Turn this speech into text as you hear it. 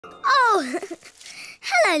Oh,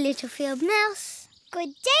 hello, little field mouse.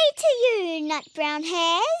 Good day to you, nut brown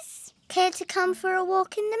hairs. Care to come for a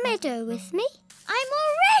walk in the meadow with me? I'm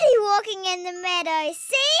already walking in the meadow,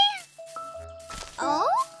 see? Oh?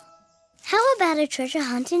 How about a treasure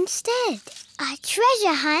hunt instead? A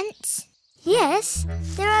treasure hunt? Yes,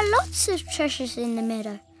 there are lots of treasures in the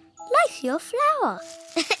meadow, like your flower.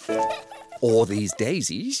 Or these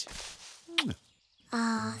daisies.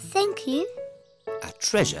 Thank you. A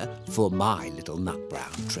treasure for my little nut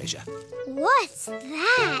brown treasure. What's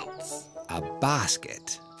that? A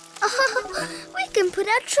basket. Oh, we can put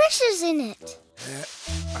our treasures in it.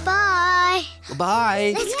 Bye.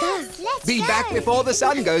 Bye. Let's go. Let's Be go. back before the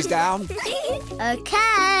sun goes down.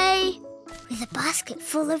 Okay. With a basket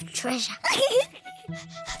full of treasure.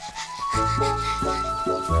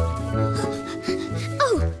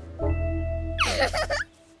 Oh.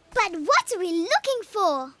 But what are we looking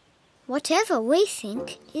for? Whatever we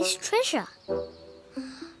think is treasure.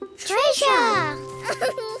 Treasure!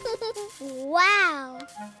 Wow.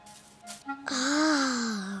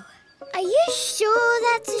 Oh. Are you sure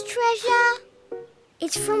that's a treasure?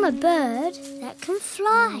 It's from a bird that can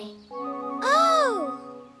fly. Oh!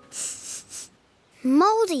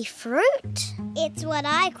 Mouldy fruit? It's what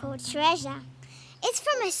I call treasure. It's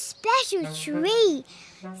from a special tree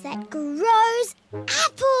that grows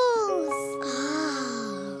apples.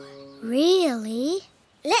 Oh, really?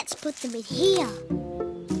 Let's put them in here.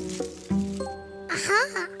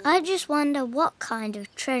 I just wonder what kind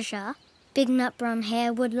of treasure Big Nut Brown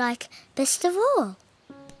Hare would like best of all.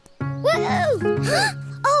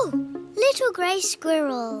 Woohoo! Oh, little grey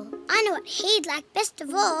squirrel. I know what he'd like best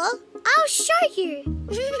of all. I'll show you.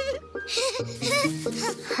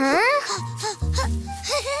 Huh?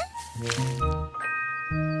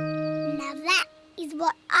 Now that is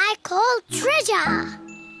what I call treasure.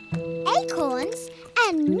 Acorns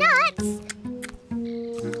and nuts.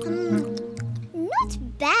 Not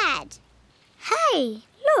bad. Hey,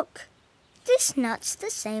 look. This nut's the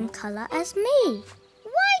same colour as me.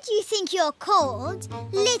 Why do you think you're called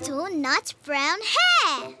Little Nut Brown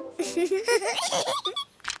Hare?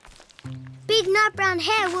 Big Nut Brown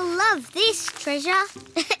Hare will love this treasure.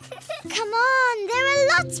 Come on, there are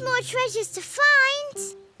lots more treasures to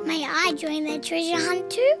find. May I join the treasure hunt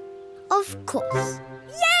too? Of course.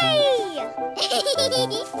 Yay!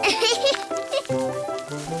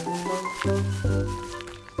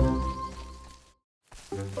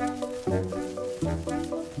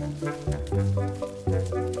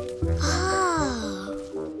 Oh.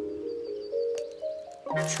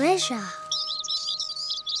 Treasure.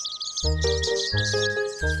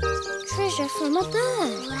 Treasure from a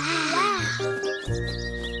bird. Wow.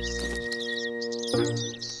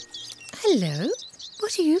 Hello.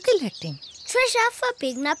 What are you collecting? Treasure for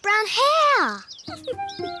Big Nut Brown Hare.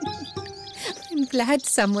 I'm glad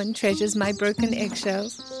someone treasures my broken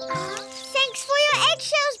eggshells. Thanks for your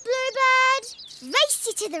eggshells, Bluebird. Race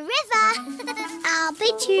you to the river. I'll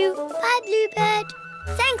beat you. Bye, Bluebird.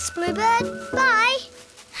 Thanks, Bluebird. Bye.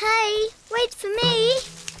 Hey, wait for me.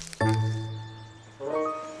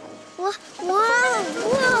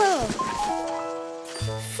 Whoa.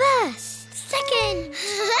 First. Second.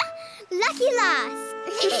 Lucky last.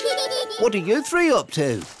 What are you three up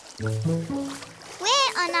to?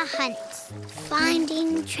 We're on a hunt.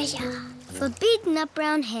 Finding treasure. For Big Nut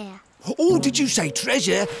Brown Hare. Oh, did you say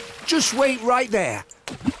treasure? Just wait right there.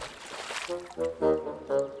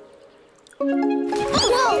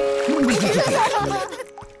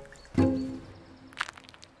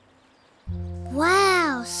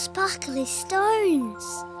 Wow, sparkly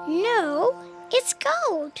stones. No, it's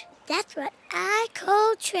gold. That's what I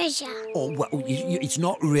call treasure. Oh, well, it's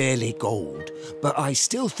not really gold, but I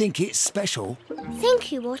still think it's special.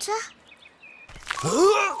 Thank you, Water.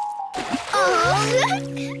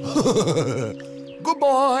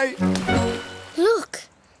 Goodbye. Look,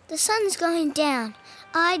 the sun's going down.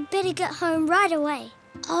 I'd better get home right away.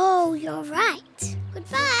 Oh, you're right.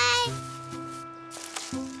 Goodbye.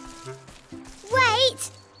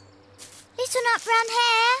 Wait! Little Nut Brown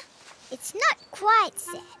Hare. It's not quite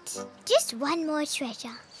set. Just one more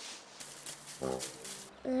treasure.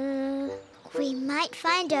 We might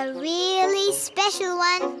find a really special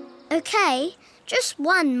one. Okay, just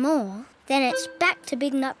one more. Then it's back to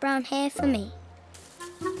Big Nut Brown Hare for me.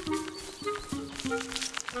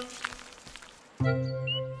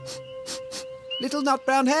 Little Nut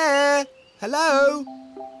Brown Hare. Hello.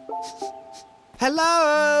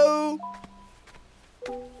 Hello.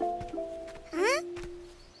 Huh?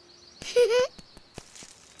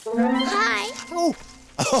 Hi.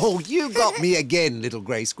 Oh, you got me again, little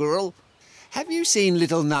grey squirrel. Have you seen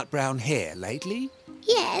Little Nut Brown Hare lately?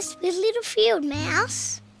 Yes, with little field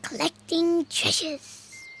mouse, collecting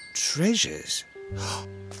treasures. Treasures?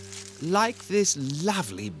 Like this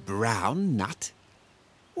lovely brown nut?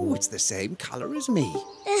 Oh, it's the same colour as me.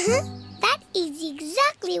 That is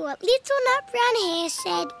exactly what Little Nut Brown Hare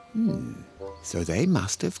said. So they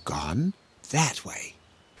must have gone that way.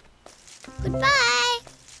 Goodbye.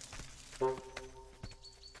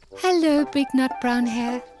 Hello, Big Nut Brown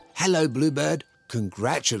Hare. Hello, Bluebird.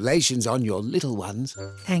 Congratulations on your little ones.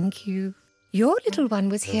 Thank you. Your little one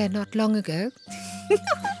was here not long ago.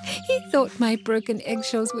 He thought my broken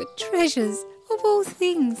eggshells were treasures of all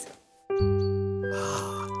things.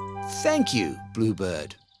 Thank you,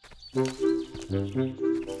 Bluebird.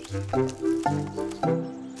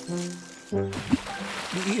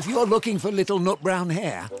 If you're looking for Little Nut Brown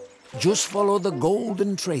Hare, just follow the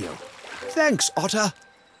golden trail. Thanks, Otter.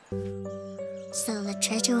 So the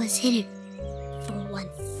treasure was hidden for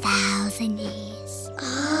 1,000 years.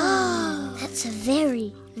 Oh, that's a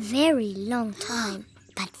very, very long time.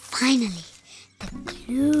 But finally, the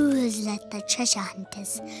clues led the treasure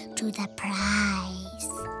hunters to the prize.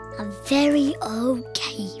 A very old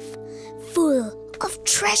cave full of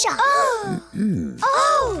treasure.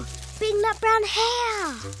 Oh, Big Nut Brown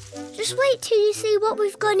Hare. Just wait till you see what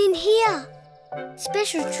we've got in here.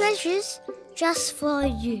 Special treasures just for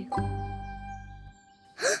you.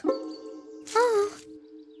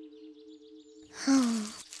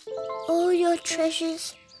 All your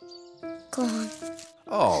treasures gone.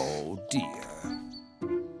 Oh, dear.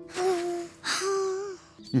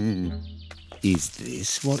 Is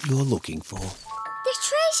this what you're looking for? The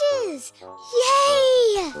treasures!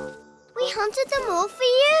 Yay! We hunted them all for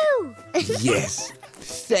you. Yes.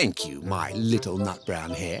 Thank you, my little Nut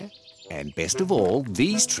Brown Hare. And best of all,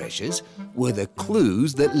 these treasures were the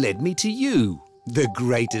clues that led me to you, the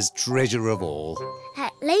greatest treasure of all.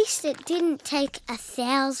 At least it didn't take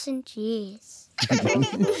 1,000 years.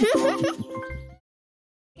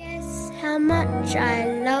 Guess how much I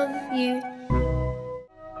love you.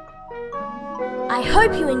 I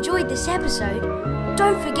hope you enjoyed this episode.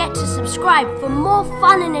 Don't forget to subscribe for more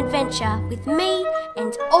fun and adventure with me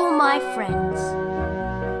and all my friends.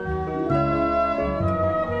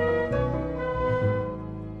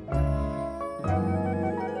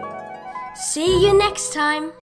 See you next time.